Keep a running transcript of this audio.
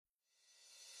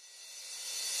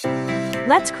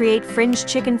Let's create fringed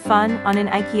chicken fun on an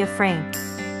IKEA frame.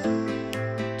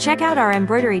 Check out our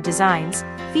embroidery designs,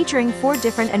 featuring 4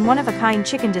 different and one-of-a-kind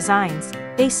chicken designs.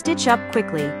 They stitch up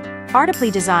quickly.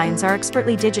 Artapli designs are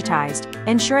expertly digitized,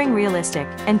 ensuring realistic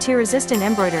and tear-resistant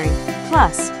embroidery.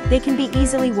 Plus, they can be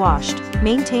easily washed,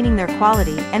 maintaining their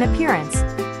quality and appearance.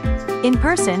 In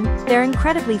person, they're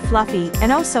incredibly fluffy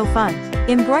and oh so fun.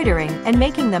 Embroidering and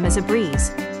making them is a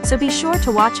breeze. So be sure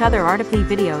to watch other Artapli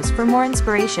videos for more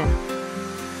inspiration.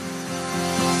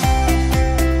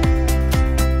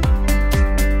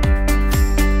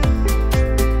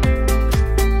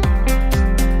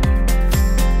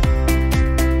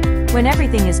 When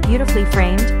everything is beautifully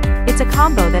framed, it's a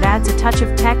combo that adds a touch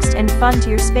of text and fun to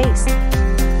your space.